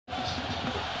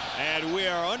And we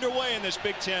are underway in this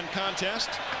Big Ten contest.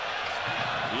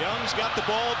 Young's got the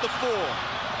ball at the 4.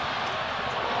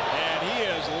 And he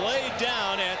is laid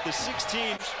down at the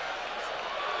 16.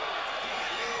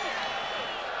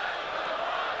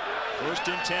 First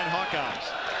and 10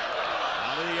 Hawkeyes.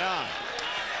 Out of the eye.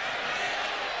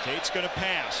 Tate's going to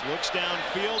pass. Looks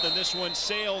downfield, and this one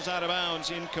sails out of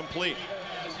bounds, incomplete.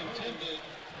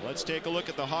 Let's take a look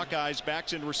at the Hawkeyes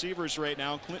backs and receivers right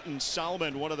now. Clinton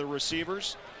Solomon, one of the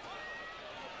receivers.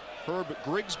 Herb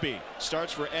Grigsby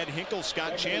starts for Ed Hinkle,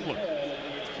 Scott Chandler.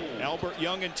 Albert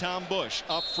Young and Tom Bush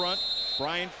up front.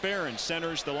 Brian Farron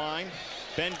centers the line.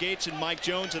 Ben Gates and Mike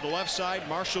Jones at the left side.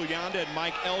 Marshall Yonda and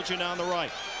Mike Elgin on the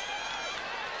right.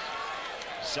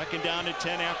 Second down and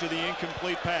 10 after the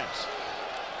incomplete pass.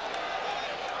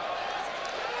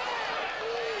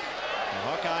 The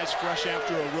Hawkeyes fresh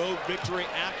after a road victory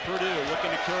at Purdue,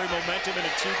 looking to carry momentum in a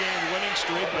 2-game winning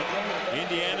streak, but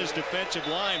Indiana's defensive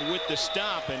line with the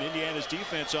stop, and Indiana's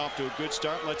defense off to a good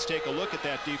start. Let's take a look at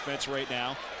that defense right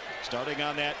now. Starting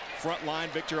on that front line,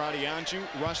 Victor Adianju,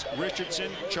 Russ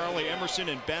Richardson, Charlie Emerson,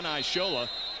 and Ben Ishola.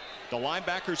 The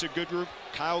linebackers a good group: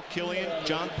 Kyle Killian,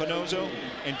 John Panozzo,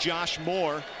 and Josh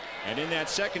Moore. And in that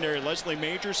secondary, Leslie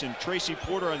Majors and Tracy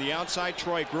Porter on the outside.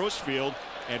 Troy Grossfield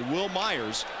and Will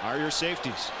Myers are your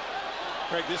safeties.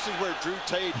 Craig, this is where Drew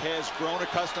Tate has grown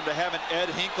accustomed to having Ed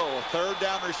Hinkle, a third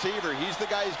down receiver. He's the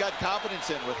guy he's got confidence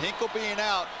in. With Hinkle being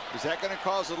out, is that going to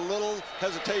cause a little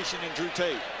hesitation in Drew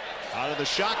Tate? Out of the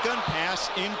shotgun, pass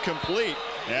incomplete.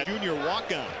 That junior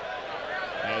walk-on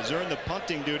has earned the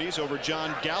punting duties over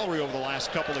John Gallery over the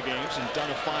last couple of games and done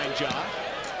a fine job.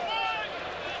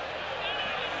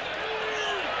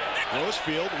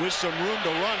 Grossfield with some room to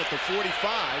run at the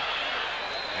 45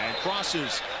 and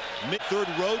crosses mid-third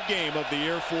road game of the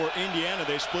year for Indiana.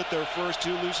 They split their first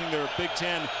two, losing their Big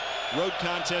Ten road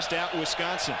contest at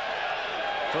Wisconsin.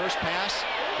 First pass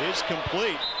is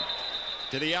complete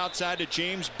to the outside to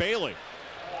James Bailey.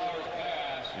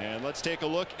 And let's take a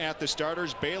look at the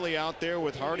starters. Bailey out there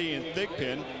with Hardy and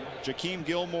Thigpen. Jakeem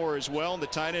Gilmore as well. And the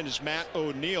tight end is Matt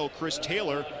O'Neill. Chris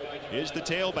Taylor is the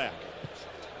tailback.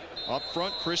 Up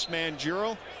front, Chris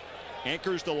Mangiero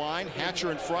anchors the line. Hatcher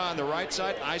and Fry on the right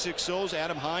side. Isaac Soles,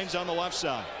 Adam Hines on the left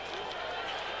side.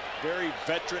 Very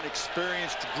veteran,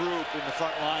 experienced group in the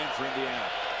front line for Indiana.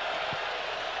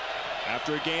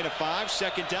 After a gain of 5,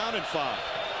 second down and 5.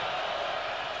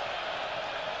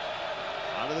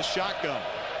 Out of the shotgun.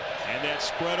 And that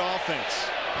spread offense.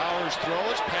 Powers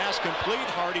throws, pass complete.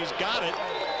 Hardy's got it.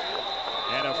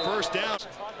 And a first down.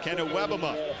 Kenna Webb him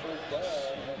up.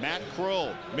 Matt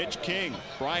Kroll, Mitch King,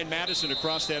 Brian Madison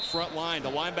across that front line. The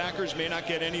linebackers may not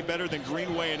get any better than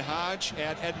Greenway and Hodge.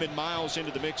 Add Edmund Miles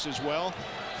into the mix as well.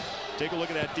 Take a look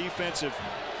at that defensive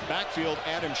backfield.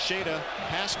 Adam Shada,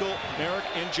 Pascal, Merrick,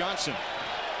 and Johnson.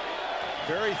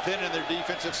 Very thin in their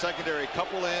defensive secondary. A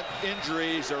couple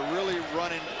injuries are really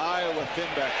running Iowa thin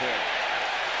back there.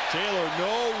 Taylor,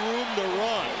 no room to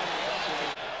run.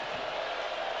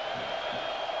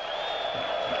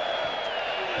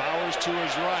 Powers to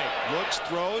his right. Looks,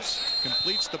 throws,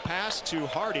 completes the pass to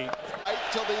Hardy. Right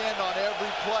till the end on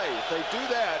every play. If they do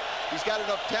that, he's got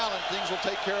enough talent, things will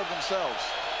take care of themselves.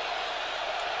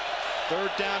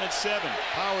 Third down and 7.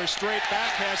 Powers straight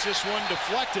back, has this one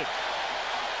deflected.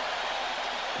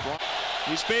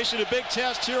 He's facing a big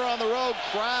test here on the road.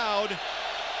 Crowd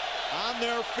on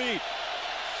their feet.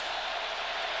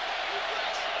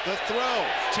 The throw.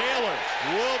 Taylor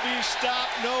will be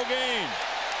stopped, no gain.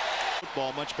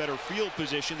 Football, much better field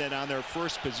position than on their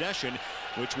first possession,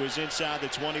 which was inside the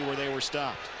 20 where they were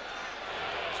stopped.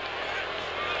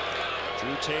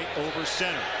 Drew Tate over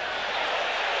center.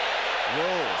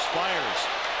 Rolls, fires.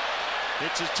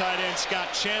 Hits his tight end,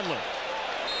 Scott Chandler.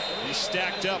 He's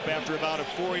stacked up after about a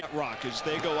 4-yard rock as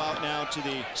they go out now to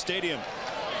the stadium.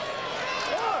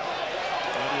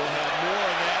 And we'll have more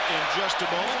on that in just a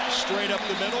moment. Straight up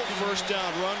the middle, first down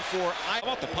run for Iowa. How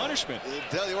about the punishment? I'll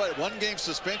tell you what, 1-game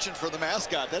suspension for the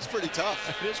mascot. That's pretty tough.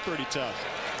 It is pretty tough.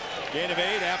 Gain of 8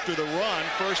 after the run.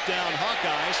 First down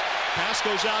Hawkeyes. Pass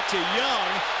goes out to Young,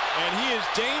 and he is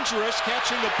dangerous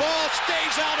catching the ball.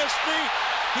 Stays on his feet.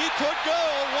 He could go.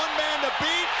 One man to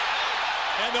beat.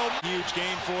 And a huge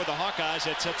gain for the Hawkeyes.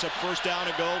 That sets up first down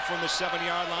and goal from the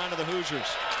 7-yard line of the Hoosiers.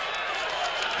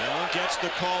 Young gets the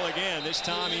call again. This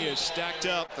time he is stacked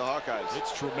up. The Hawkeyes.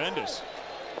 It's tremendous.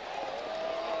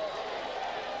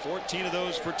 14 of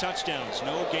those for touchdowns.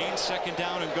 No gain, second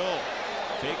down and goal.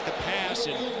 Fake the pass,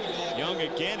 and Young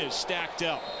again is stacked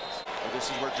up. Well, this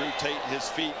is where Drew Tate and his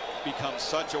feet become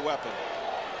such a weapon.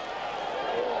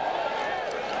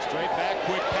 Straight back,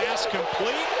 quick pass,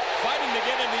 complete. Fighting to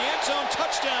get in the end zone.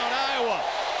 Touchdown, Iowa.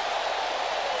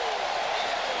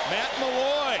 Matt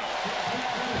Malloy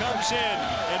comes in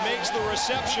and makes the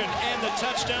reception and the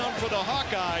touchdown for the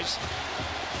Hawkeyes.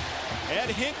 Ed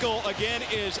Hinkle again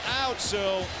is out,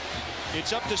 so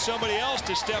it's up to somebody else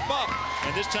to step up,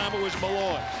 and this time it was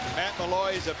Malloy. Matt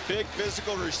Malloy is a big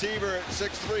physical receiver at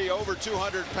 6'3", over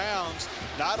 200 pounds.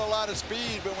 Not a lot of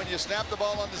speed, but when you snap the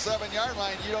ball on the 7-yard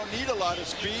line, you don't need a lot of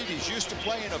speed. He's used to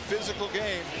playing a physical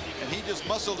game, and he just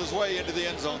muscled his way into the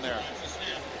end zone there.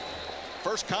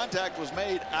 First contact was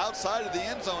made outside of the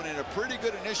end zone in a pretty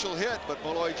good initial hit, but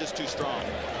Malloy just too strong.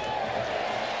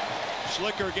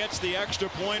 Schlicker gets the extra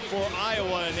point for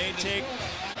Iowa, and they take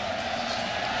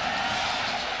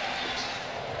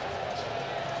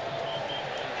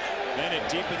Bennett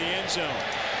deep in the end zone.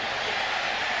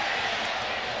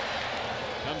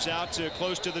 Comes out to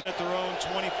close to at their own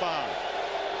 25.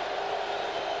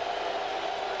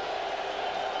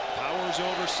 Powers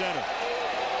over center.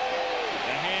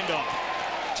 The handoff.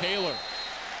 Taylor,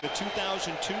 the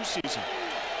 2002 season.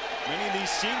 Many of these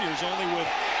seniors only with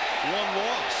one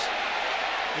loss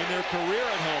in their career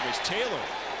at home is Taylor.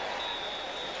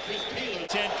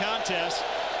 10 contests.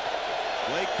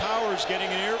 Blake Powers getting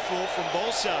an earful from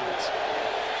both sides.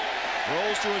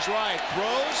 Rolls to his right,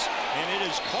 throws, and it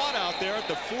is caught out there at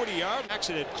the 40-yard.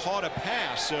 It caught a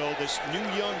pass, so this new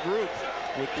young group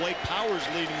with Blake Powers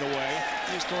leading the way.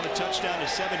 He's thrown a touchdown to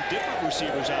 7 different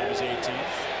receivers out of his 18.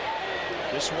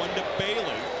 This one to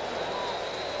Bailey.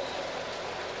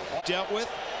 Dealt with.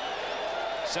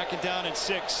 2nd down and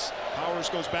 6. Powers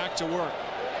goes back to work.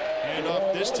 Hand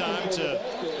off this time to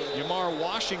Yamar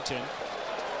Washington.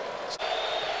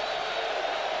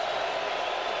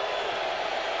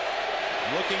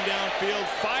 Looking downfield,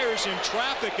 fires in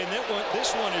traffic, and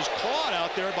this one is caught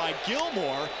out there by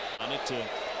Gilmore. On it to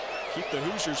keep the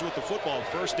Hoosiers with the football.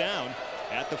 1st down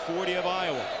at the 40 of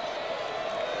Iowa.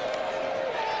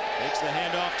 Takes the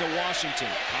handoff to Washington.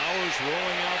 Powers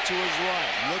rolling out to his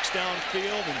right. Looks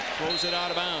downfield and throws it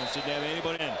out of bounds. Didn't have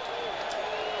anybody in.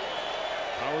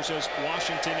 Powers has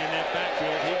Washington in that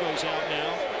backfield. He goes out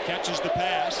now. Catches the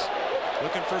pass.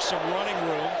 Looking for some running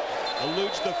room.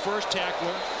 Eludes the first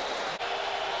tackler.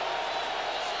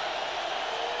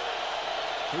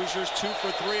 Hoosiers 2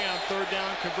 for 3 on 3rd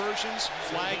down conversions.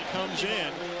 Flag comes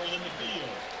in.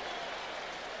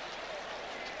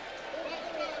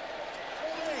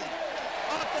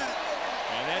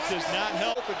 And that does not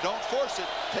help. But don't force it.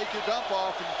 Take your dump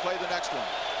off and play the next one.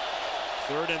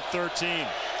 3rd and 13.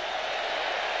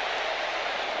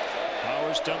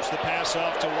 Powers dumps the pass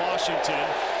off to Washington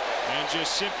and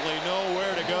just simply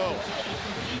nowhere to go.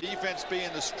 Defense being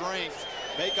the strength.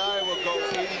 Make Iowa go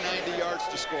 80, 90 yards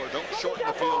to score. Don't shorten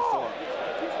the field for them.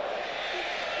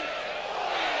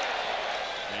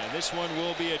 And this one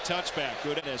will be a touchback.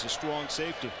 Good as a strong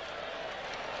safety.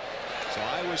 So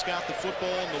Iowa's got the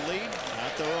football in the lead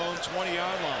at their own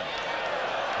 20-yard line.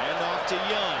 Hand off to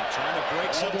Young. Trying to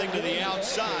break something to the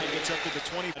outside. Gets up to the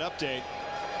 20. Update.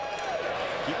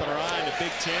 Keeping our eye on the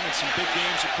Big Ten and some big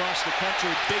games across the country.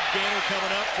 Big gainer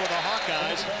coming up for the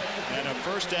Hawkeyes. And a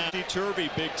 1st down. Turvy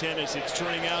Big Ten as it's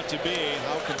turning out to be.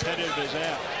 How competitive is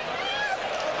that?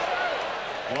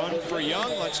 Run for Young.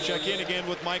 Let's check in again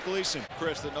with Mike Leeson.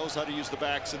 Chris that knows how to use the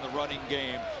backs in the running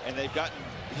game, and they've gotten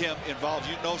him involved.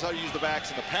 He knows how to use the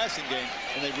backs in the passing game,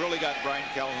 and they've really gotten Brian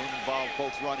Calhoun involved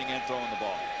both running and throwing the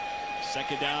ball.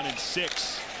 2nd down and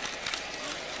 6.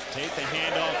 Take the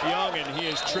handoff Young, and he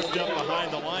is tripped up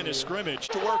behind the line of scrimmage.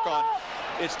 To work on,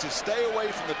 it's to stay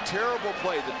away from the terrible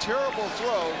play, the terrible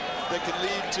throw that can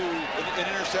lead to an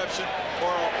interception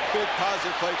or a big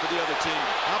positive play for the other team.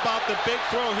 How about the big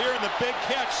throw here and the big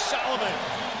catch, Solomon.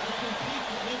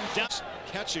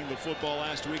 Catching the football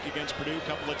last week against Purdue,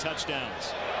 couple of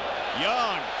touchdowns.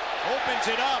 Young opens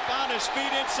it up on his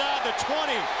feet inside the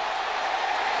 20.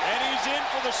 And he's in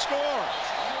for the score.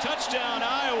 Touchdown,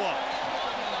 Iowa.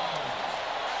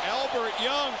 Albert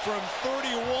Young from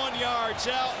 31 yards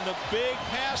out, and the big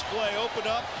pass play opened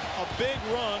up a big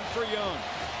run for Young.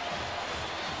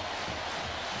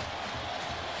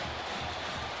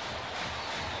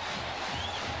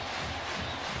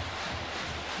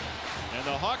 And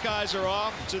the Hawkeyes are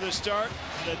off to the start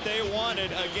that they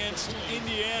wanted against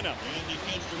Indiana.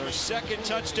 Their 2nd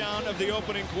touchdown of the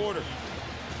opening quarter.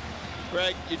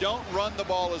 Greg, you don't run the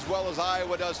ball as well as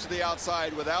Iowa does to the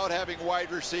outside without having wide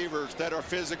receivers that are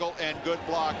physical and good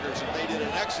blockers, and they did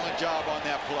an excellent job on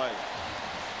that play.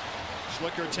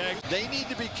 Schlicker tagged. They need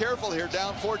to be careful here,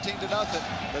 down 14-0,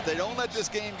 that they don't let this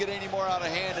game get any more out of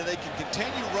hand, and they can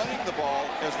continue running the ball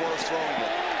as well as throwing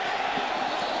it.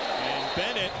 And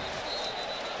Bennett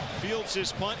fields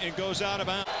his punt and goes out of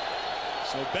bounds.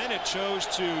 So Bennett chose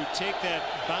to take that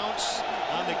bounce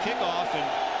on the kickoff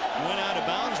and went out of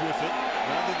bounds with it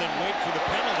rather than wait for the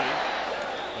penalty.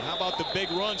 But how about the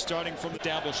big run starting from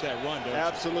establish that run, don't you?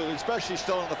 Absolutely, especially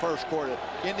still in the first quarter.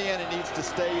 Indiana needs to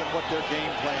stay in what their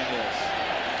game plan is.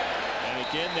 And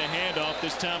again, the handoff,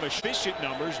 this time efficient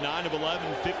numbers, 9 of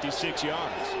 11, 56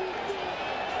 yards.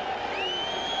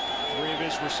 3 of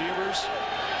his receivers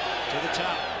to the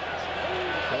top.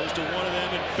 Goes to one of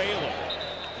them and Bailey.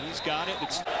 He's got it.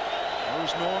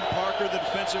 There's Norm Parker, the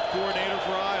defensive coordinator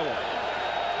for Iowa.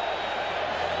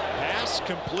 Pass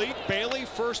complete. Bailey,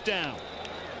 first down.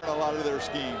 A lot of their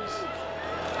schemes.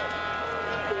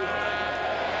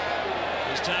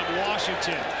 This time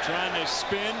Washington trying to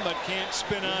spin but can't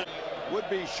spin on it. Would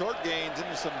be short gains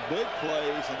into some big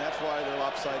plays, and that's why they're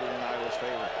lopsided in Iowa's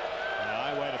favor.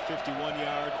 Iowa had a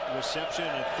 51-yard reception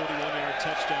and a 31-yard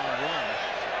touchdown run.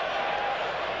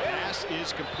 Pass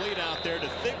is complete out there to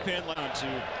Thigpen.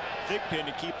 To Thigpen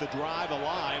to keep the drive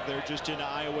alive. They're just into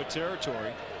Iowa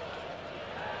territory.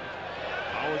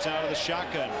 Howard's out of the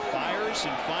shotgun, fires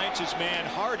and finds his man.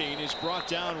 Harding is brought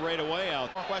down right away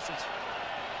out. More questions.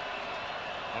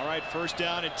 All right, first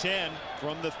down at 10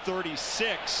 from the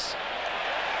 36.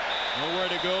 Nowhere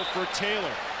to go for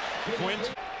Taylor.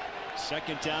 Quint,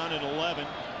 second down at 11.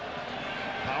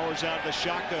 Powers out of the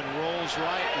shotgun, rolls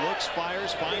right, looks,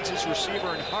 fires, finds his receiver,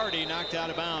 and Hardy knocked out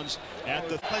of bounds at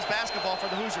the. Plays basketball for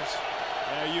the Hoosiers.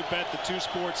 Yeah, you bet, the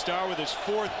two-sport star with his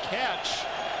 4th catch.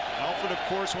 Alfred, of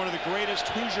course, one of the greatest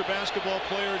Hoosier basketball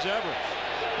players ever.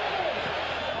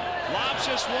 Lobs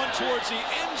this one towards the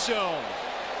end zone.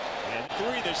 And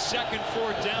 3, the second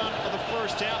 4th down of the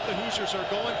first half the Hoosiers are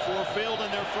going for. Failed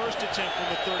in their first attempt from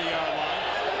the 30-yard line.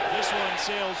 This one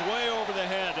sails way over the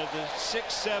head of the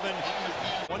 6-7,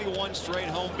 21 straight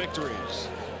home victories.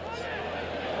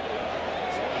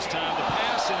 It's time to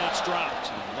pass, and it's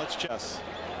dropped. Let's check.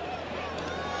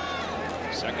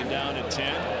 Second down at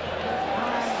 10.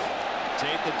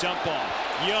 Take the dump off.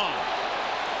 Young.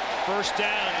 First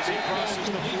down as he crosses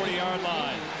the 40-yard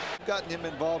line. Gotten him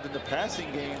involved in the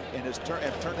passing game and have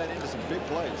turned that into some big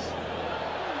plays.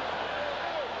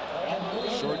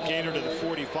 Short gainer to the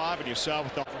 45, and you saw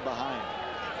with the from behind.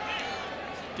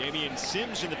 Damian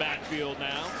Sims in the backfield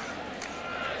now.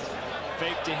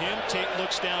 Fake to him. Tate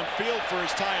looks downfield for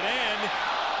his tight end.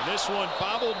 And this one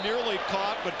bobbled, nearly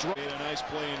caught, but dropped. A nice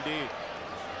play indeed.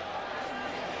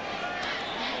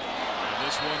 And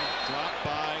this one dropped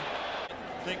by.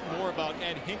 Think more about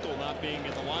Ed Hinkle not being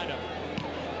in the lineup.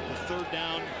 The third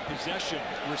down possession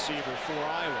receiver for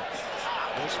Iowa.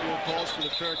 Most field calls for the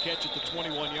fair catch at the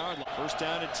 21-yard line. First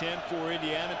down at 10 for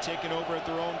Indiana, taking over at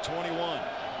their own 21.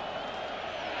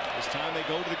 This time they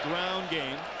go to the ground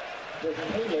game.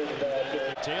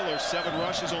 Taylor, 7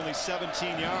 rushes, only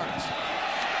 17 yards.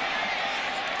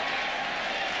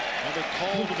 Another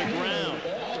call to the ground.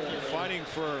 They're fighting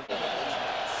for.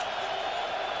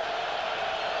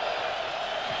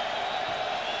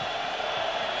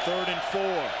 Third and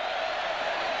 4.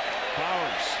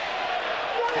 Powers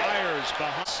fires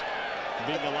behind,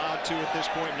 being allowed to at this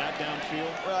point, not downfield.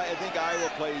 Well, I think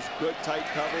Iowa plays good tight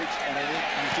coverage, and I think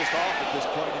he's just off at this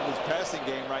point in his passing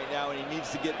game right now, and he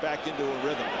needs to get back into a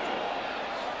rhythm.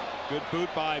 Good boot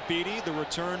by Beatty. The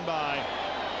return by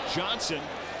Johnson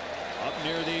up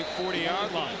near the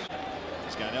 40-yard line.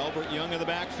 He's got Albert Young in the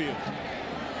backfield.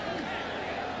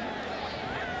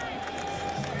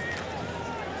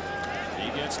 He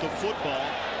gets the football.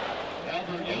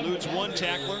 Eludes one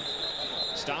tackler.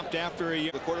 Stopped after a.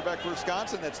 The quarterback for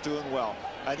Wisconsin that's doing well.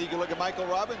 I think you look at Michael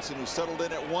Robinson, who settled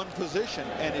in at one position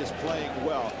and is playing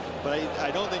well. But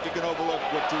I don't think you can overlook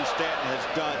what Drew Stanton has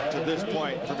done to this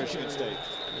point for Michigan State.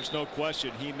 There's no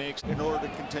question he makes. In order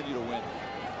to continue to win.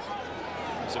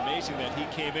 It's amazing that he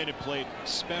came in and played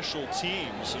special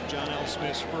teams in John L.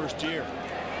 Smith's first year.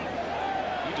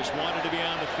 He just wanted to be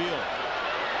on the field.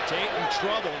 Tate in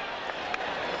trouble.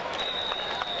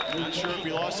 Not sure if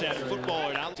he lost that football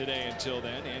or not today until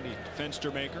then. Andy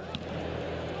Fenstermaker.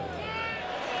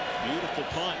 Beautiful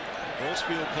punt.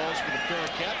 Grossfield calls for the fair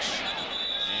catch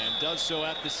and does so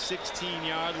at the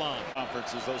 16-yard line.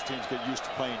 Conferences, those teams get used to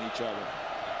playing each other.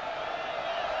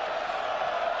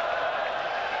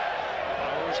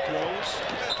 Powers throws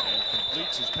and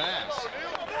completes his pass.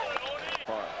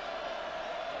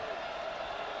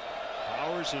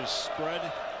 Powers has spread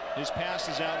his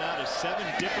passes out now to 7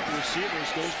 different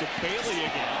receivers. Goes to Bailey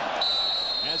again.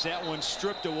 Has that one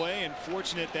stripped away, and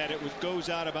fortunate that it goes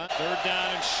out of bounds. Third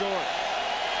down and short.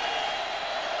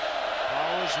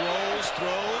 Powers rolls,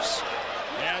 throws.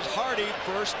 Has Hardy,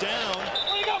 first down.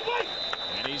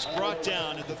 And he's brought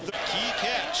down at the key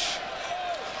catch.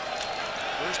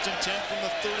 First and 10 from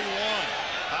the 31.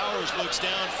 Powers looks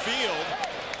downfield.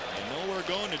 And Nowhere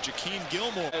going to Jakeem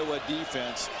Gilmore. Iowa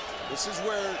defense. This is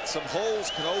where some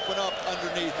holes can open up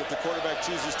underneath if the quarterback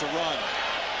chooses to run.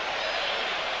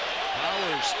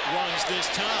 Powers runs this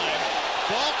time.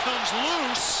 Ball comes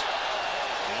loose.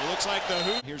 And it looks like the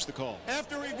Hoosiers. Here's the call.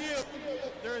 After review,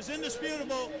 there is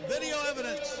indisputable video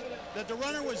evidence that the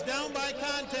runner was down by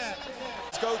contact.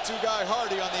 Let's go to guy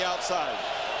Hardy on the outside.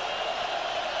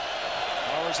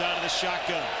 Powers out of the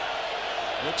shotgun.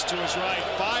 Looks to his right,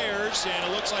 fires, and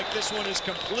it looks like this one is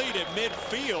complete at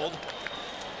midfield.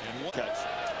 And one catch.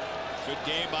 Good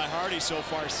game by Hardy so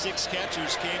far. 6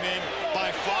 catchers came in,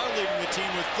 by far leading the team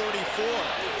with 34.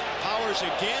 Powers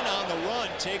again on the run,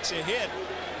 takes a hit.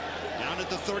 Down at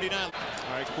the 39. All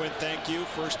right, Quinn, thank you.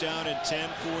 First down and 10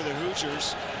 for the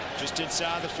Hoosiers. Just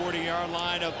inside the 40-yard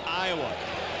line of Iowa.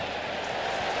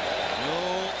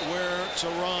 Nowhere to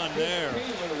run there.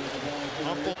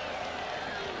 Humble.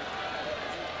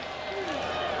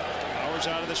 Powers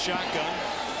out of the shotgun.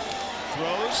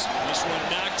 Throws. This one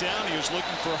knocked down. He was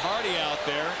looking for Hardy out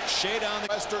there. Shade on the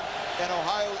Western and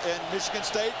Ohio and Michigan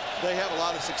State, they have a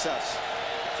lot of success.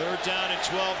 Third down and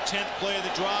 12, 10th play of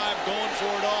the drive, going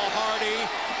for it all. Hardy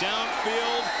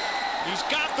downfield. He's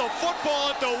got the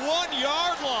football at the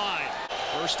 1-yard line.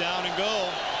 First down and goal.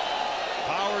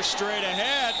 Powers straight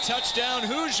ahead. Touchdown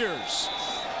Hoosiers.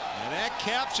 And that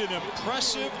caps an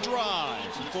impressive drive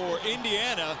for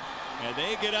Indiana. And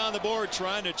they get on the board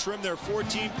trying to trim their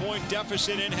 14-point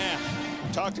deficit in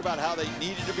half. Talked about how they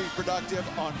needed to be productive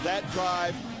on that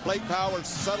drive. Blake Powers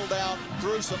settled down,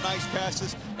 threw some nice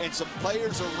passes, and some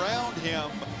players around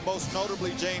him, most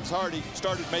notably James Hardy,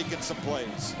 started making some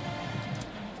plays.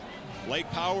 Blake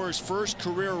Powers' first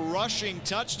career rushing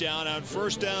touchdown on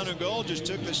first down and goal. Just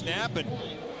took the snap and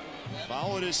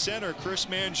followed his center, Chris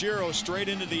Mangiero, straight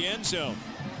into the end zone.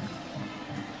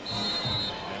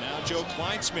 And now Joe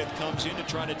Kleinsmith comes in to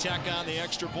try to tack on the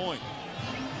extra point.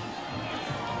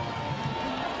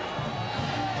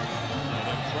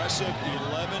 Impressive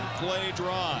 11-play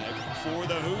drive for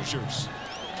the Hoosiers.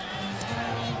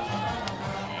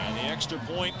 And the extra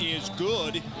point is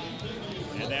good.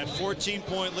 And that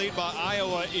 14-point lead by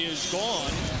Iowa is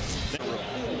gone.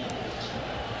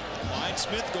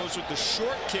 Kleinsmith goes with the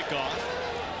short kickoff.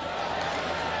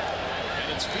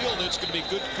 And it's fielded. It's going to be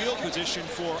good field position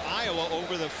for Iowa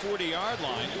over the 40-yard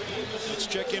line. Let's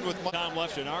check in with time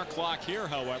left in our clock here,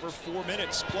 however. 4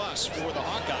 minutes plus for the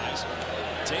Hawkeyes.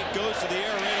 Tate goes to the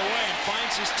air right away and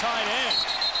finds his tight end.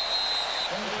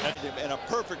 And a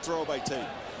perfect throw by Tate.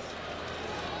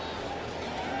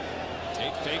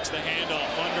 Tate fakes the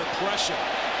handoff under pressure.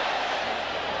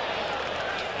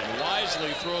 And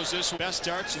wisely throws this one. Best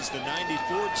start since the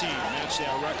 '94 team matched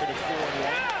that record of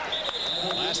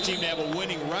 4-1. Last team to have a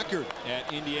winning record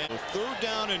at Indiana. Third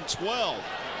down and 12.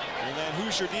 Will that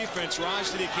Hoosier defense rise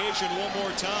to the occasion one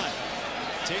more time?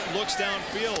 Tate looks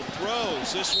downfield,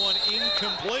 throws. This one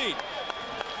incomplete.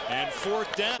 And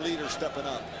fourth down. Leader stepping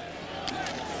up.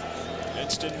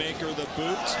 Winston Maker the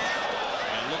boot.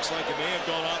 And looks like it may have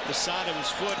gone off the side of his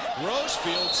foot.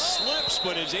 Rosefield slips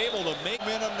but is able to make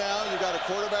momentum now. You got a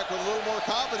quarterback with a little more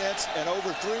confidence and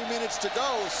over 3 minutes to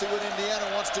go. See what Indiana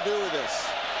wants to do with this.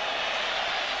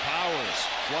 Powers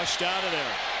flushed out of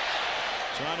there.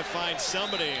 Trying to find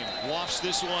somebody and wafts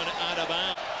this one out of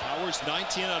bounds. Powers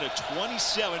 19 out of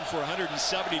 27 for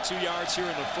 172 yards here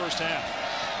in the first half.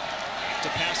 To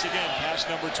pass again. Pass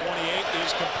number 28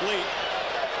 is complete.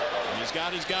 And he's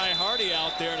got his guy Hardy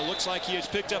out there, and it looks like he has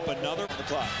picked up another. The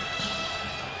clock.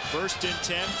 First and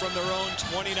 10 from their own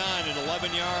 29, an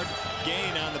 11-yard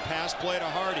gain on the pass play to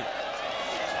Hardy.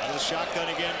 Out of the shotgun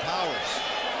again, Powers.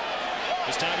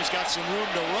 This time he's got some room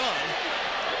to run.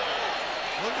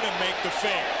 Looking to make the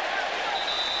fake.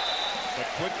 But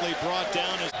quickly brought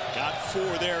down. Got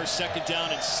 4 there, second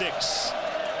down and 6.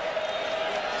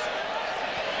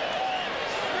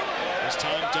 This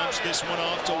time dumps this one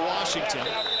off to Washington.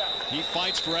 He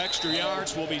fights for extra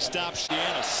yards. Will be stopped.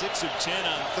 Indiana 6 of 10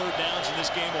 on third downs in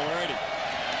this game already.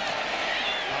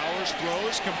 Powers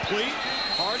throws complete.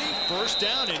 Hardy first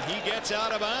down, and he gets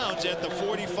out of bounds at the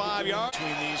 45-yard.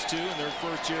 Between these two in their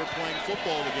first year playing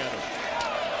football together.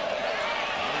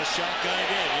 On the shotgun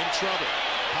again, in trouble.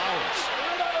 Powers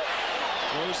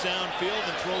throws downfield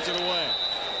and throws it away.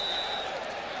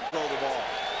 Throw the ball.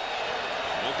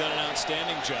 They've done an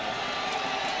outstanding job.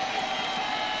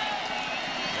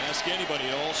 Ask anybody,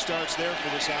 it all starts there for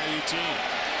this IU team.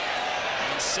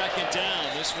 On second down,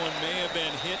 this one may have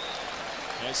been hit.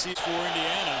 As he's for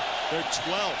Indiana, they're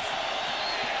 12th.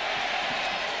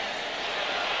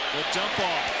 The dump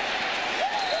off.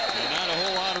 And not a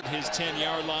whole lot of his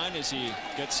 10-yard line as he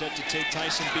gets set to take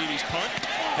Tyson Beatty's punt.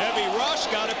 Heavy rush,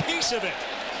 got a piece of it.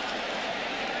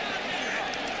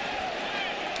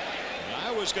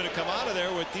 Iowa's going to come out of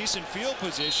there with decent field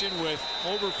position with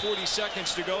over 40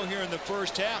 seconds to go here in the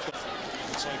first half.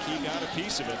 Looks like he got a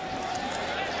piece of it.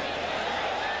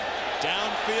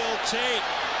 Downfield Tate.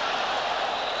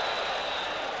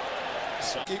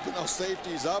 Keeping those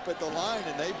safeties up at the line,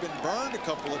 and they've been burned a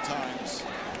couple of times.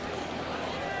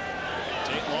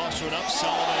 Tate lost one up,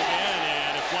 Solomon again,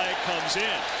 and a flag comes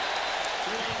in.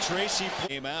 Tracy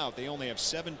came out. They only have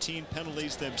 17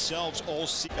 penalties themselves all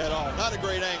season. At all. Not a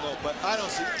great angle, but I don't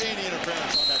see any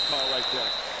interference on that call right there.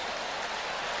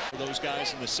 For those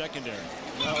guys in the secondary.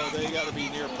 No, they got to be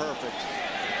near perfect.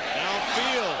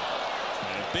 Downfield.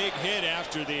 And a big hit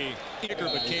after the kicker,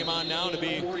 but came on now to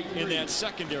be in that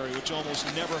secondary, which almost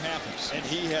never happens. And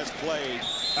he has played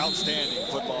outstanding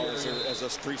football as a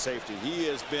free safety. He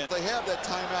has been. They have that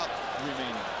timeout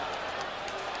remaining.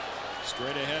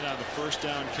 Straight ahead on the first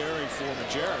down carry for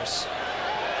Majerus.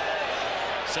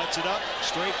 Sets it up,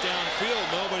 straight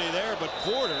downfield. Nobody there but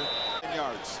Porter. 10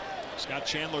 yards. Scott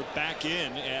Chandler back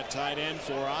in at tight end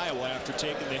for Iowa after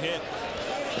taking the hit.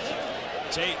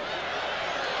 Tate.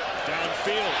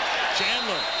 Downfield.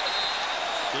 Chandler.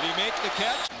 Did he make the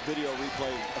catch? Video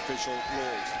replay official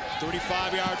rules.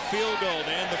 35-yard field goal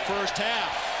to end the first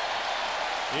half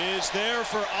is there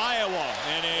for Iowa,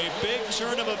 and a big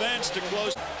turn of events to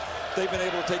close. They've been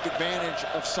able to take advantage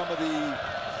of some of the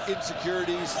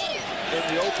insecurities in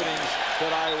the openings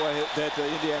that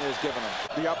Indiana has given them.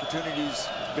 The opportunities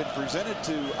been presented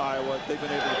to Iowa. They've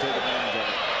been able to take advantage of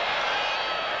it.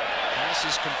 Pass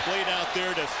is complete out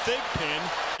there to Thigpen,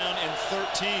 down in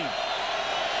 13.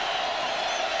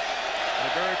 A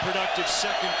very productive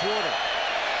second quarter.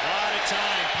 A lot of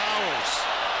time. Powers.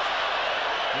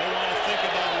 They want to think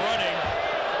about running.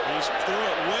 He's threw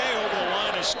it way over the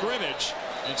line of scrimmage.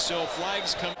 And so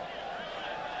flags come.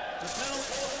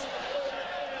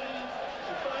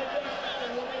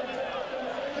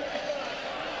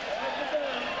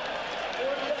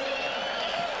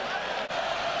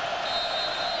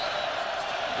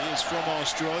 He is from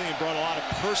Australia and brought a lot of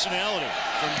personality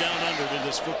from down under to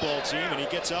this football team, and he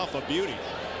gets off a beauty.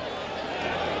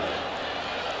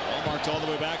 All marked all the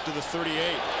way back to the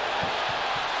 38.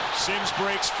 Sims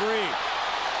breaks free.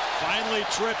 Finally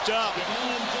tripped up.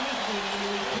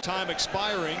 Time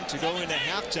expiring to go into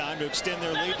halftime to extend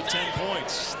their lead to 10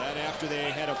 points. That after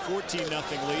they had a 14-0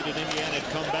 lead and Indiana had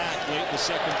come back late in the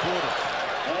second quarter.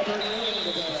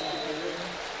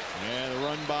 And a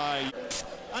run by.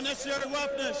 Unnecessary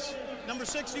roughness. Number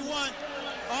 61.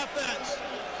 Offense.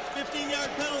 15-yard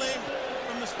penalty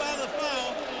from the spot of the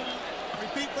foul.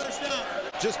 Repeat first down.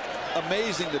 Just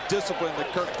amazing the discipline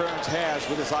that Kirk Ferentz has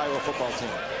with his Iowa football team.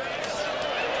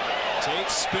 Tate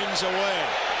spins away.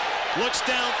 Looks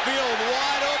downfield,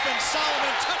 wide open,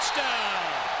 Solomon, touchdown!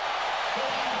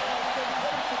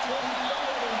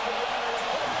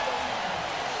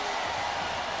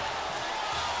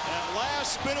 That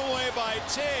last spin away by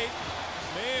Tate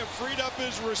may have freed up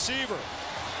his receiver.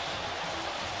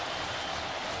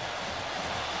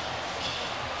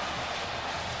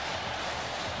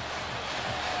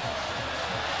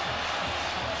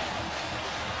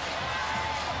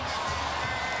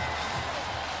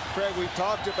 Craig, we've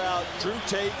talked about Drew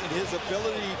Tate and his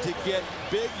ability to get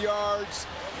big yards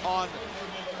on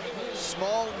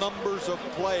small numbers of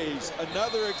plays.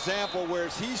 Another example where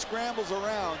as he scrambles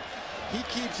around, he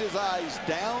keeps his eyes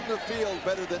down the field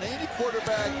better than any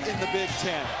quarterback in the Big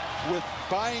Ten with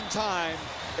buying time,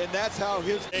 and that's how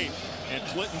his... And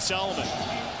Clinton Solomon.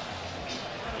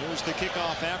 Here's the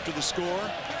kickoff after the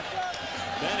score.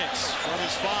 Bennett from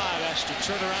his 5 has to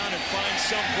turn around and find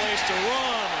some place to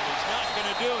run, and he's not going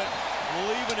to do it,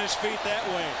 leaving his feet that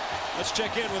way. Let's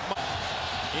check in with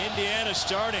Indiana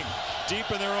starting deep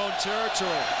in their own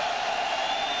territory.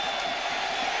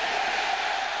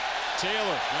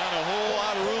 Taylor, not a whole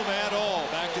lot of room at all.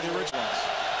 Back to the originals.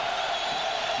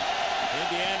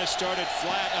 Indiana started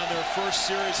flat on their first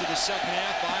series of the second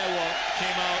half. Iowa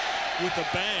came out with a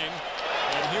bang.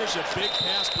 And here's a big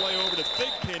pass play over to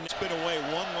Thigpen. Spin away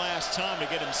one last time to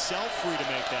get himself free to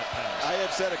make that pass. I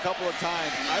have said a couple of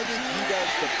times, I think he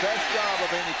does the best job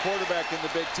of any quarterback in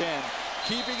the Big Ten,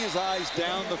 keeping his eyes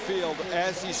down the field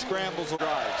as he scrambles and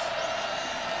drives.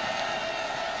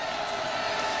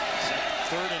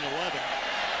 Third and 11.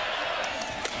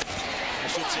 I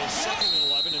should say second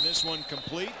and 11, and this one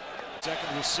complete.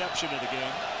 Second reception of the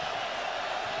game.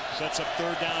 Sets up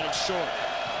third down and short.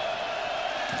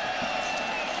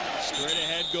 Straight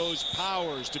ahead goes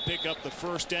Powers to pick up the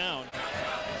first down.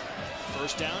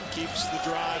 First down keeps the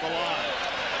drive alive.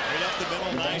 Right up the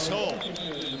middle, nice hole.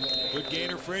 Good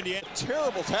gainer for Indiana.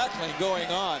 Terrible tackling going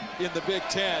on in the Big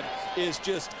Ten is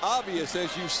just obvious,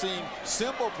 as you've seen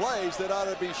simple plays that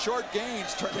ought to be short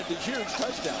gains turn into huge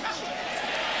touchdowns.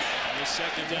 And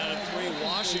second down and 3,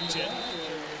 Washington.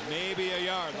 Maybe a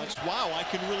yard. Wow, I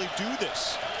can really do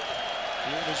this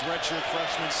here in his redshirt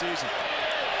freshman season.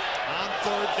 On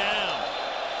third down.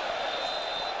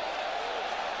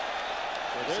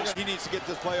 Well, he needs to get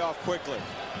this play off quickly.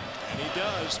 And he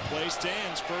does. Play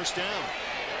stands, first down.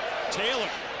 Taylor.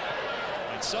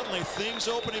 And suddenly things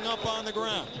opening up on the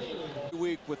ground.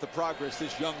 Week with the progress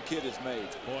this young kid has made.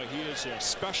 Boy, he is a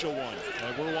special one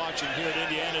that we're watching here at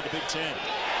Indiana, the Big Ten.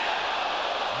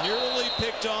 Nearly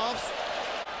picked off.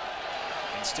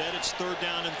 Instead, it's third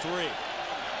down and 3.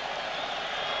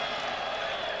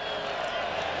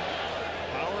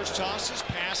 Powers tosses,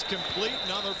 pass complete.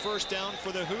 Another first down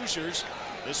for the Hoosiers.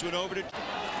 This one over to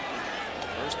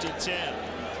first and 10.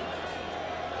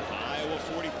 Iowa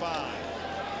 45.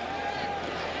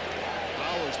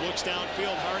 Powers looks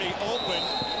downfield. Hardy open.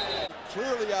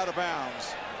 Clearly out of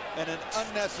bounds and an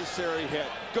unnecessary hit.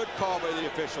 Good call by the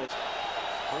officials.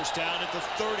 First down at the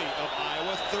 30 of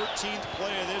Iowa. 13th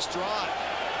play of this drive.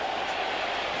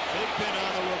 Big pin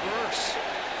on the reverse.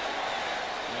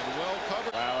 And well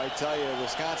covered. Wow, I tell you,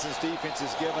 Wisconsin's defense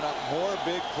has given up more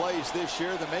big plays this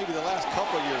year than maybe the last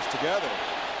couple of years together.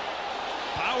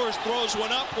 Powers throws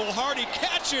one up. Will Hardy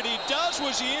catch it? He does.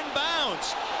 Was he in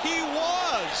bounds? He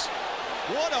was.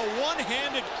 What a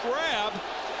one-handed grab.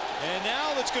 And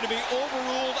now that's going to be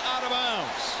overruled out of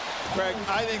bounds. Craig,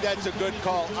 I think that's a good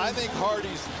call. I think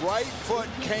Hardy's right foot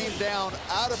came down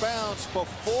out of bounds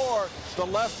before the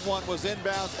left one was in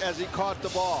bounds as he caught the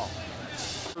ball.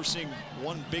 We're seeing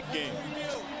one big game.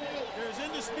 There's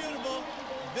indisputable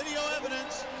video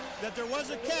evidence that there was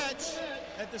a catch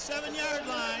at the 7-yard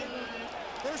line.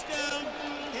 First down,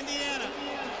 Indiana.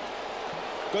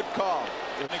 Good call.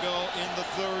 Going to go in the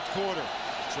third quarter,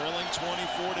 trailing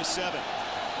 24-7.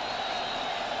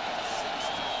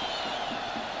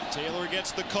 Taylor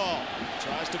gets the call,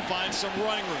 tries to find some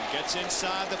running room, gets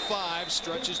inside the 5,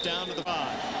 stretches down to the 5.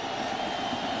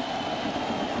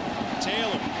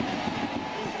 Taylor,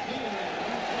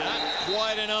 not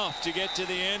quite enough to get to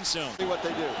the end zone. See what they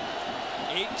do.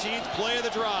 18th play of the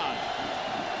drive.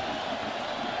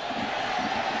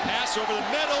 Pass over the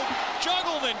middle,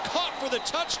 juggled and caught for the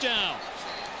touchdown.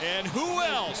 And who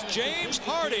else? James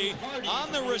Hardy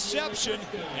on the reception,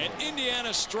 and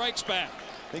Indiana strikes back.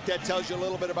 I think that tells you a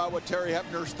little bit about what Terry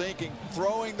Hepner's thinking.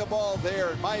 Throwing the ball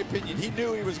there, in my opinion, he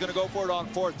knew he was going to go for it on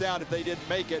fourth down if they didn't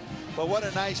make it. But what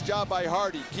a nice job by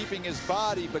Hardy, keeping his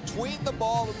body between the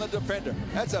ball and the defender.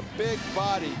 That's a big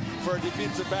body for a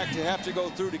defensive back to have to go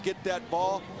through to get that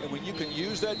ball. And when you can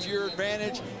use that to your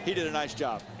advantage, he did a nice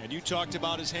job. And you talked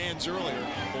about his hands earlier.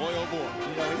 Boy, oh boy.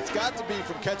 You know, it's got to be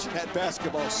from catching that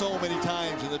basketball so many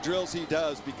times and the drills he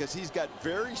does, because he's got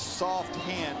very soft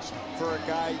hands for a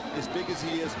guy as big as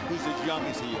he is, who's as young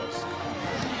as he is.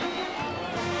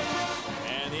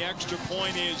 And the extra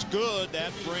point is good.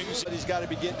 That brings... He's got to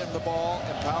be getting him the ball,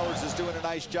 and Powers is doing a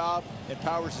nice job, and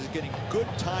Powers is getting good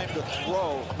time to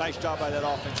throw. Nice job by that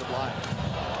offensive line.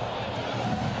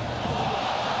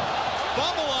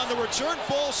 Fumble on the return,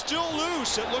 ball still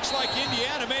loose. It looks like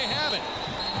Indiana may have it.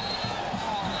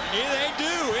 Yeah, they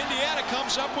do. Indiana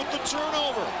comes up with the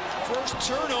turnover. First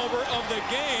turnover of the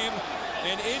game,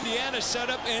 and Indiana set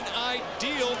up an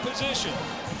ideal position.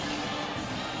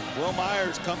 Will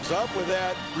Myers comes up with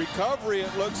that recovery,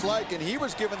 it looks like, and he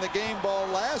was given the game ball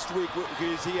last week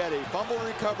because he had a fumble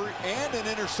recovery and an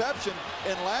interception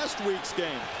in last week's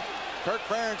game. Kirk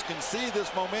Ferentz can see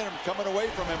this momentum coming away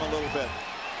from him a little bit.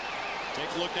 Take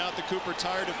a look now at the Cooper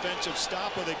Tire defensive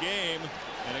stop of the game,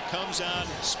 and it comes on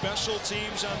special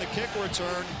teams on the kick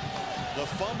return, the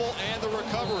fumble and the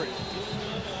recovery.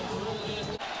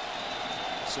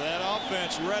 So that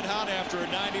offense red hot after a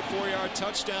 94-yard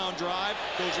touchdown drive.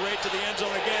 Goes right to the end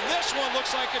zone again. This one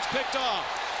looks like it's picked off.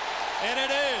 And it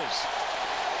is.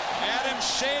 Adam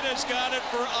Shada's got it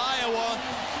for Iowa.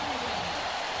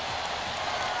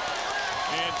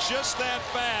 And just that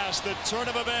fast, the turn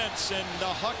of events, and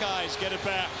the Hawkeyes get it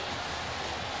back.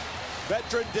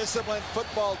 Veteran disciplined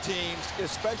football teams,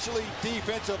 especially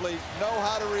defensively, know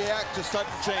how to react to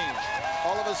sudden change.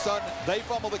 All of a sudden, they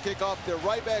fumble the kickoff. They're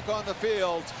right back on the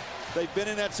field. They've been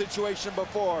in that situation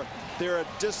before. They're a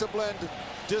disciplined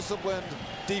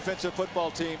defensive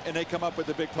football team, and they come up with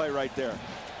the big play right there.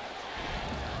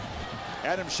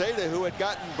 Adam Shada, who had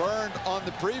gotten burned on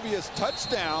the previous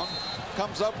touchdown,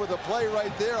 comes up with a play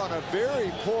right there on a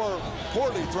very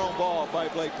poorly thrown ball by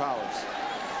Blake Powers.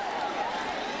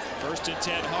 First and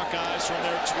 10 Hawkeyes from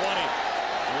their 20.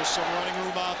 There's some running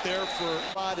room out there for.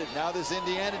 Now this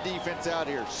Indiana defense out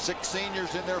here. 6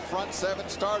 seniors in their front, 7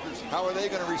 starters. How are they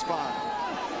going to respond?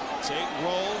 Tate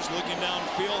rolls, looking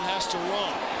downfield, has to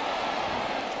run.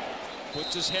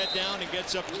 Puts his head down and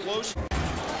gets up close.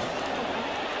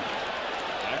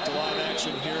 Back to live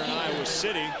action here in Iowa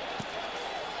City.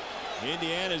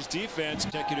 Indiana's defense,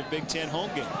 consecutive Big Ten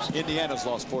home games. Indiana's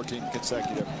lost 14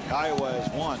 consecutive. Iowa has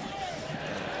won.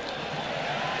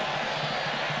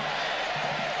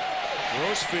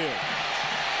 Rosefield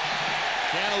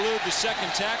can't elude the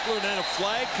second tackler, and then a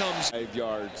flag comes. 5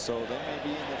 yards, so they may be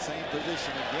in the same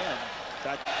position again.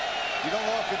 You don't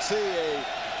often see a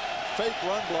fake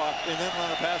run block and then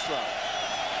run a pass route.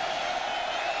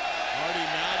 Hardy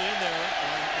not in there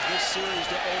on this series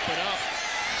to open up.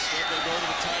 Instead, they go to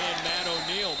the tight end. Matt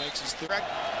O'Neill makes his third.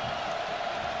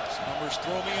 These numbers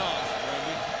throw me off,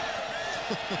 Randy.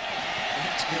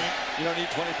 That's good. You don't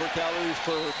need 24 calories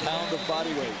per pound of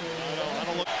body weight. I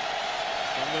don't look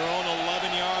from their own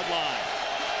 11-yard line.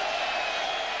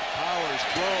 Powers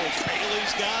throws.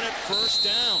 Bailey's got it. First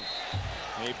down.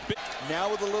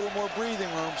 Now with a little more breathing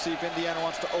room, see if Indiana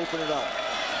wants to open it up.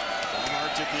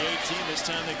 Barnhart at the 18. This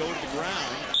time they go to the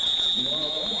ground.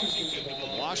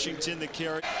 Washington the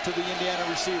carry to the Indiana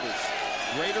receivers.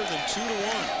 Greater than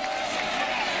 2-1.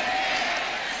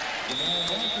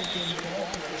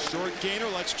 Short gainer.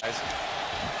 Let's. No,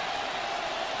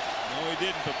 he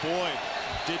didn't. But boy,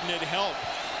 didn't it help?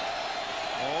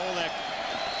 All that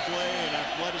play and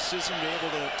athleticism to be able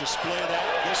to display that.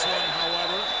 This one,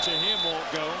 however, to him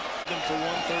won't go. For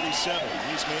 137.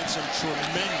 He's made some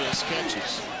tremendous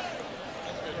catches.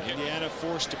 Indiana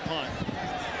forced to punt.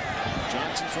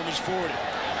 Johnson from his 40.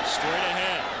 Straight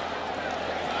ahead.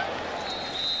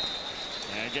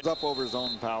 And gets up over his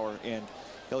own power, and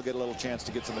he'll get a little chance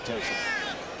to get some attention.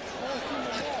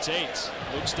 Tate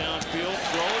looks downfield,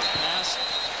 throws, pass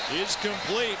is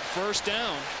complete. First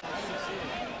down.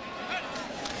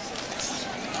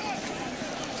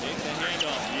 Take the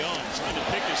handoff. Young trying to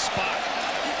pick his spot.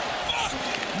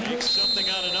 Makes something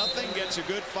out of nothing. Gets a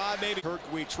good 5, maybe. Kirk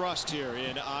we trust here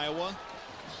in Iowa.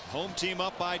 Home team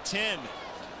up by 10.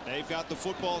 They've got the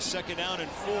football, second down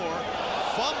and 4.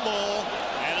 Fumble,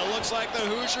 and it looks like the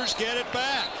Hoosiers get it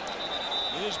back.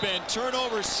 It has been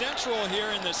turnover central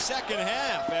here in the second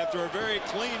half after a very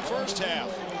clean first half.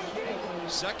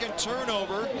 Second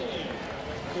turnover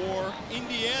for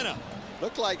Indiana.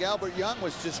 Looked like Albert Young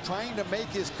was just trying to make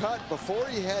his cut before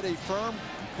he had a firm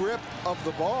grip of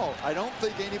the ball. I don't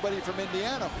think anybody from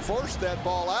Indiana forced that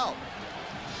ball out.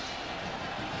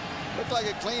 Looked like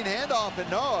a clean handoff, and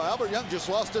no, Albert Young just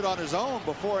lost it on his own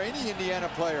before any Indiana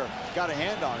player got a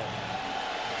hand on it.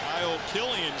 Kyle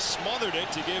Killian smothered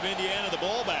it to give Indiana the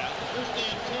ball back.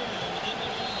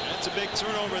 That's a big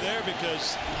turnover there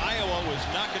because Iowa was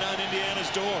knocking on Indiana's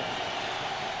door.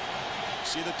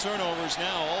 See the turnovers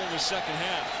now all in the second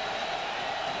half.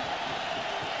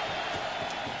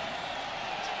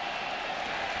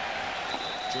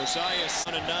 Josiah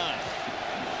on a 9.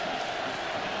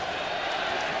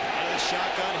 Out of the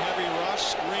shotgun, heavy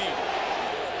rush, screen.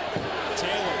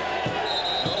 Taylor,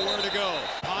 nowhere to go.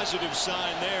 Positive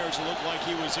sign there as it looked like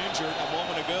he was injured a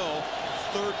moment ago.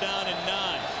 Third down and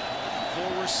 9.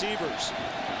 4 receivers.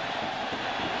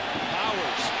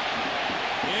 Powers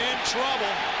in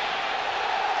trouble.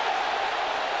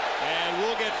 And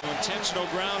we'll get intentional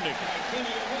grounding.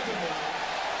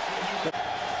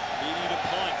 Needing to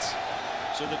punt.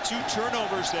 So the 2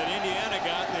 turnovers that Indiana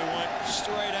got, they went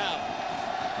straight out.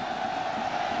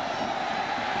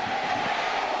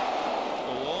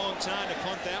 A long time to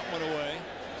punt that one away.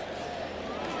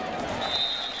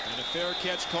 And a fair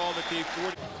catch called at the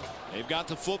 40. They've got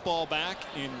the football back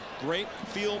in great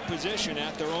field position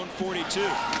at their own 42.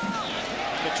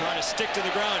 They're trying to stick to the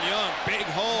ground. Young, big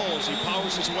holes. He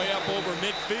powers his way up over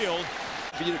midfield.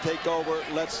 For you to take over,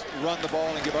 let's run the ball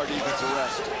and give our defense a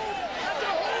rest.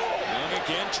 Young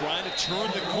again trying to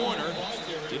turn the corner.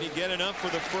 Did he get enough for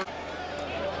the first?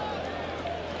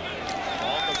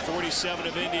 Off the 47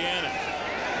 of Indiana.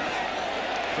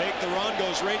 Fake the run,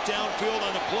 goes right downfield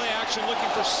on the play action, looking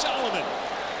for Solomon.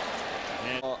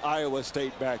 And Iowa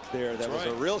State back there. That was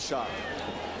a real shot.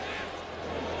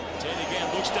 Tate again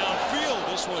looks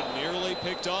downfield. This one nearly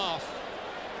picked off.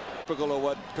 Typical of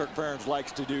what Kirk Ferentz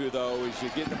likes to do, though, is you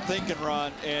get them think and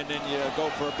run, and then you go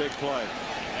for a big play.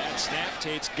 That snap,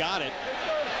 Tate's got it.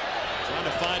 Trying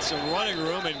to find some running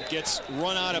room and gets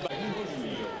run out of.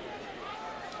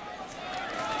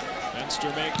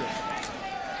 Fenstermaker.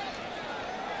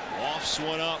 Lofts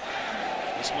one up.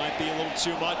 This might be a little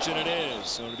too much, and it is.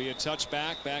 So it'll be a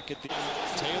touchback back at the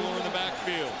Taylor in the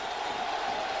backfield.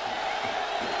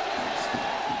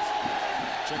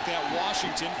 Check that.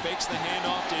 Washington fakes the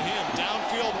handoff to him.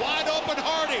 Downfield, wide open.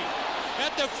 Hardy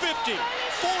at the 50,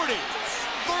 40,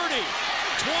 30, 20,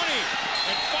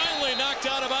 and finally knocked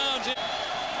out of bounds.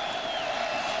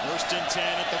 First and 10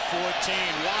 at the 14.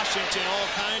 Washington, all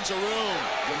kinds of room.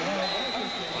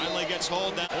 Finally gets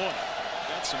hold down. Boy,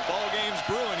 got some ball games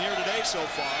brewing here today so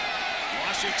far.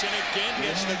 Washington again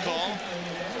gets the call.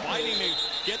 Fighting to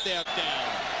get that down.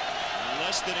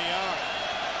 Less than a yard.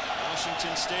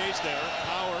 Washington stays there.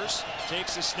 Powers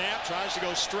takes the snap, tries to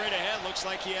go straight ahead. Looks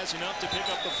like he has enough to pick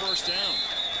up the first down.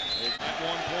 At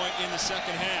one point in the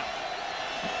second half.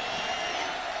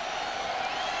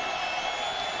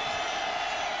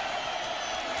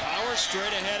 Powers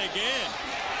straight ahead again.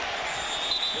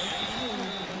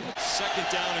 Second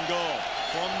down and goal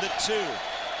from the 2.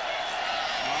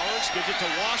 Powers gives it to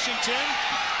Washington.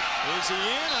 Is he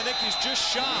in? I think he's just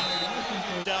shy.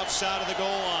 Outside of the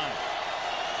goal line.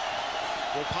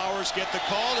 Will Powers get the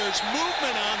call? There's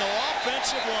movement on the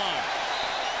offensive line.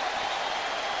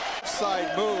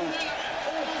 Side moved.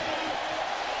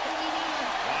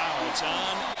 Wow, it's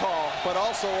on. Call, but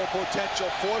also a potential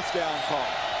 4th down call.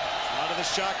 Out of the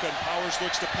shotgun. Powers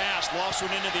looks to pass. Lost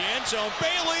one into the end zone.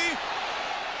 Bailey.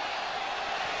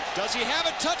 Does he have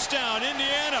a touchdown?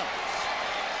 Indiana.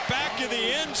 Back to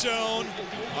the end zone.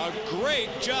 A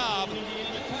great job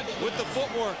with the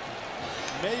footwork.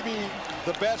 Maybe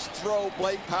the best throw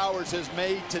Blake Powers has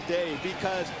made today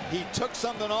because he took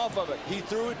something off of it. He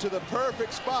threw it to the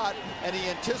perfect spot and he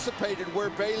anticipated where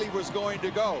Bailey was going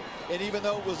to go. And even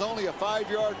though it was only a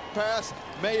 5-yard pass,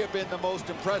 may have been the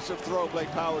most impressive throw Blake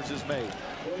Powers has made.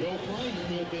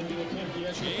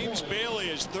 James Bailey,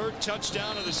 his 3rd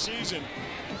touchdown of the season.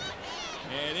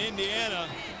 And Indiana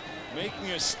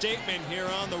making a statement here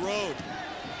on the road.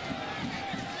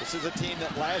 This is a team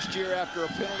that last year, after a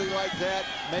penalty like that,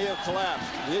 may have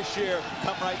collapsed. This year,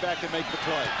 come right back and make the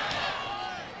play.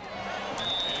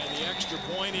 And the extra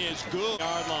point is good.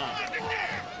 Yard line.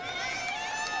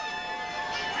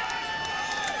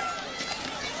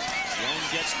 Young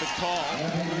gets the call.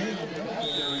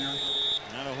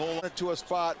 Not a whole lot. To a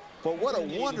spot, but what a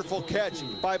wonderful catch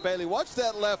by Bailey. Watch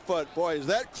that left foot. Boy, is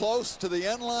that close to the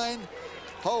end line?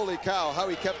 Holy cow, how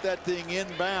he kept that thing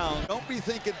inbound. Don't be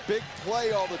thinking big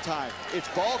play all the time. It's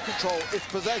ball control, it's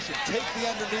possession. Take the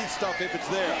underneath stuff if it's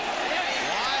there.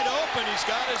 Wide open, he's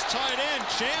got his tight end,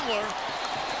 Chandler,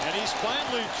 and he's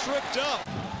finally tripped up.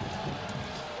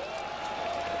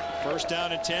 First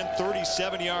down and 10,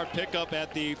 37-yard pickup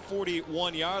at the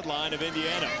 41-yard line of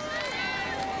Indiana.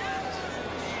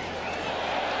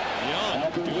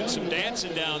 Young doing some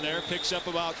dancing down there, picks up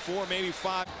about 4, maybe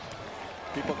 5.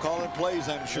 People calling plays,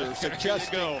 I'm sure,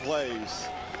 suggesting plays,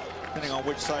 depending on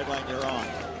which sideline you're on.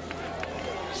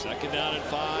 Second down and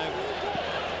 5.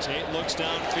 Tate looks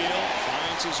downfield,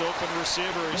 finds his open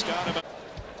receiver. He's got him.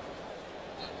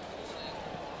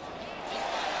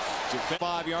 To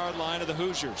 5-yard line of the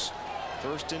Hoosiers.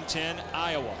 First and 10,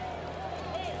 Iowa.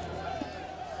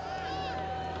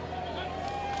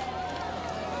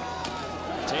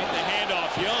 Tate the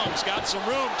handoff. Young's got some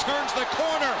room, turns the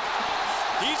corner.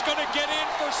 He's going to get in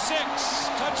for 6.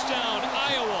 Touchdown,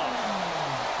 Iowa.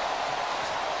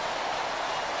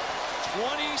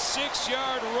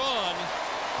 26-yard run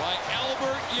by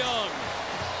Albert Young.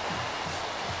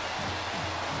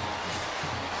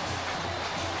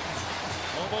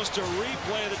 Almost a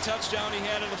replay of the touchdown he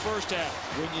had in the first half.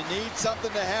 When you need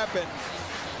something to happen,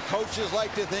 coaches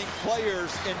like to think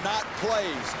players and not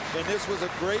plays. And this was a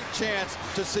great chance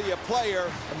to see a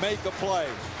player make a play.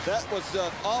 That was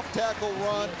an off-tackle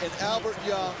run, and Albert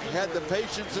Young had the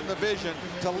patience and the vision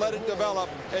to let it develop,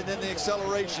 and then the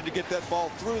acceleration to get that ball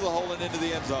through the hole and into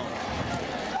the end zone.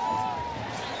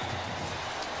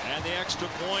 And the extra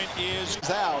point is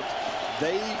out.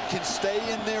 They can stay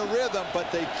in their rhythm,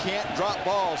 but they can't drop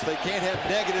balls. They can't have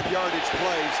negative yardage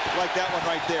plays like that one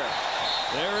right there.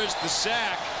 There is the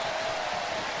sack.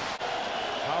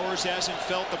 Powers hasn't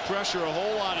felt the pressure a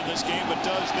whole lot in this game, but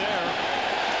does there.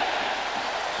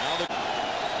 Now the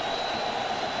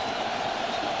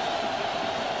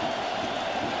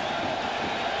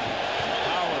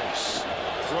Powers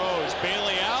throws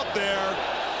Bailey out there,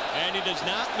 and he does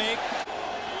not make.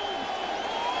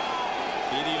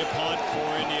 Beatty to punt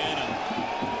for Indiana.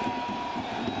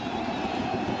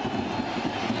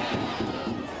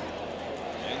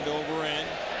 End over end,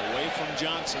 away from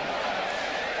Johnson.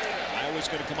 Iowa's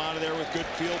going to come out of there with good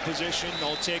field position.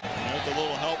 They'll take with a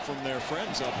little help from their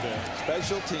friends up there.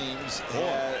 Special teams,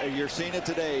 you're seeing it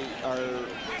today, are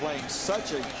playing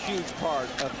such a huge part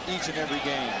of each and every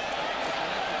game.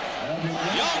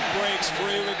 Young breaks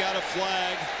free. We got a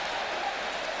flag.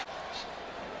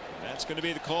 That's going to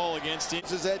be the call against it.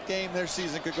 This is that game. Their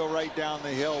season could go right down the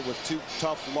hill with 2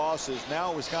 tough losses.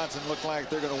 Now Wisconsin look like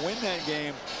they're going to win that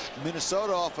game.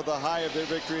 Minnesota off of the high of their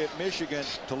victory at Michigan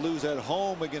to lose at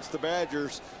home against the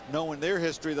Badgers, knowing their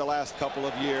history the last couple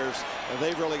of years.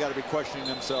 They've really got to be questioning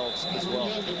themselves as well.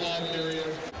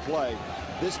 Play.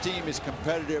 This team is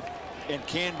competitive and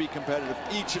can be competitive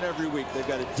each and every week. They've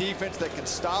got a defense that can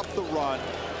stop the run.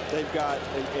 They've got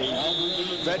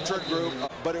a veteran group,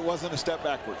 but it wasn't a step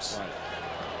backwards. Right.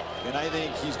 And I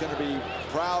think he's going to be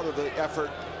proud of the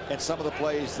effort and some of the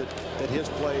plays that his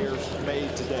players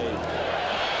made today.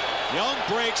 Young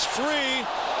breaks free,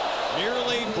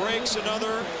 nearly breaks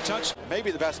another touch.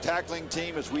 Maybe the best tackling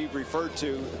team, as we've referred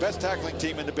to, the best tackling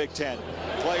team in the Big Ten,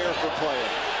 player for player.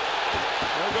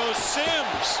 There goes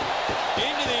Sims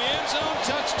into the end zone,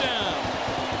 touchdown.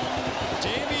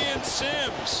 Damian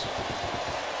Sims.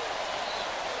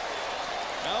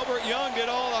 Albert Young did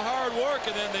all the hard work,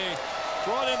 and then they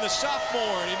brought in the sophomore,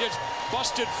 and he just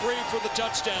busted free for the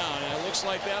touchdown. And it looks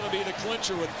like that'll be the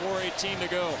clincher with 4:18 to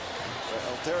go.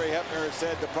 Well, Terry Hepner has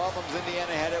said the problems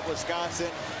Indiana had at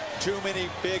Wisconsin, too many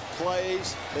big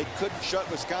plays. They couldn't shut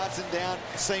Wisconsin down.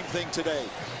 Same thing today.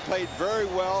 Played very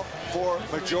well for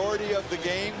majority of the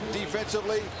game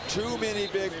defensively. Too many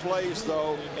big plays,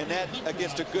 though, and that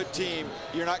against a good team,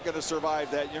 you're not going to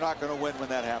survive that. You're not going to win when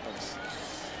that happens.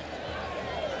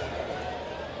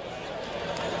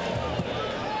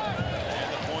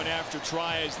 After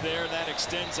try is there, that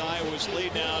extends Iowa's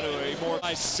lead now to a more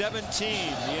by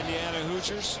 17. The Indiana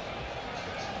Hoosiers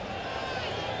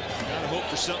got to hope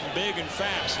for something big and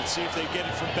fast and see if they get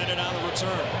it from Bennett on the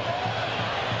return.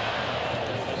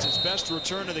 That's his best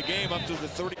return of the game up to the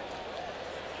 30.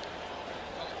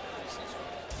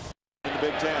 In the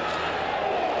Big Ten.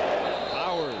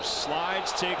 Powers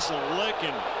slides, takes a lick,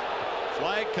 and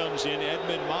flag comes in.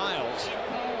 Edmund Miles.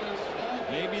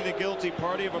 Maybe the guilty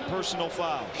party of a personal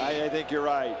foul. I think you're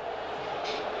right.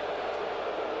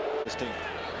 This team.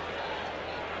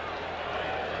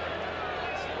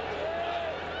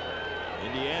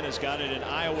 Indiana's got it in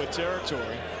Iowa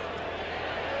territory.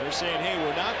 They're saying, hey,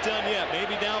 we're not done yet.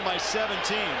 Maybe down by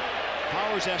 17.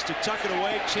 Powers has to tuck it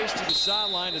away, chase to the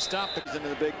sideline to stop the. He's into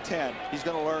the Big Ten. He's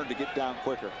going to learn to get down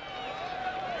quicker.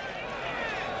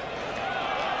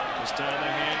 This time the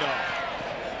handoff.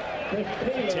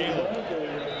 Taylor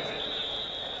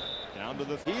down to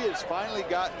the. He has finally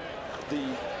gotten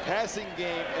the passing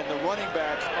game and the running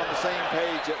backs on the same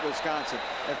page at Wisconsin.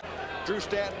 And Drew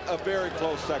Stanton a very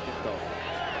close second, though.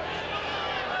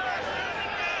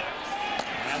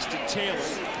 Pass to Taylor.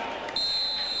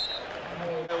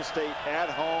 Ohio State at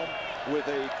home with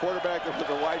a quarterback that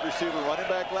was a wide receiver running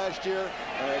back last year.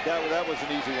 That was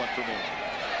an easy one for me.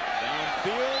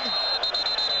 Downfield.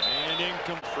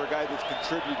 For a guy that's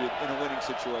contributed in a winning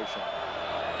situation.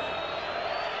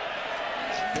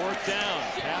 4th down.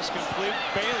 Pass complete.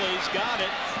 Bailey's got it.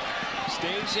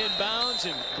 Stays in bounds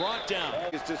and brought down.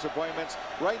 His disappointments.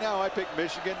 Right now I pick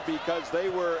Michigan because they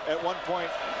were at one point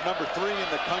number 3 in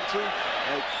the country.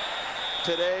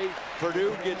 Today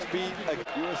Purdue gets beat at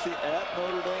USC at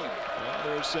Notre Dame.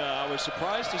 I was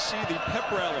surprised to see the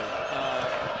pep rally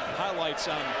highlights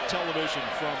on television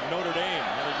from Notre Dame.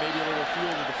 Maybe a little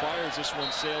fuel to the fire as this one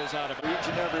sails out of each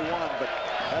and every one, but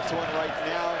that's one right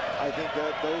now. I think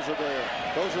that those are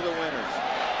the winners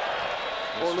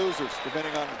or losers,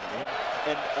 depending on.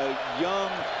 And a young,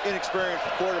 inexperienced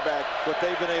quarterback, what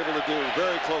they've been able to do.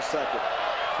 Very close second.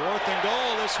 4th and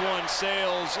goal. This one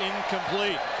sails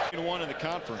incomplete. 1 in the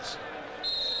conference.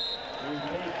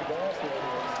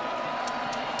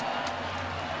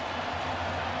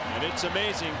 And it's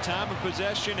amazing. Time of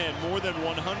possession and more than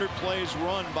 100 plays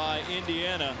run by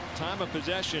Indiana. Time of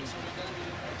possession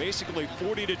basically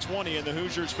 40-20 in the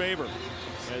Hoosiers' favor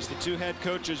as the two head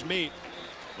coaches meet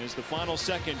as the final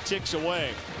second ticks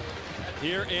away.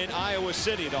 Here in Iowa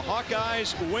City, the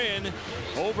Hawkeyes win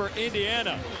over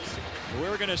Indiana.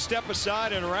 We're going to step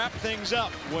aside and wrap things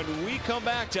up when we come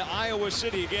back to Iowa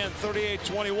City again.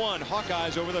 38-21,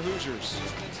 Hawkeyes over the Hoosiers.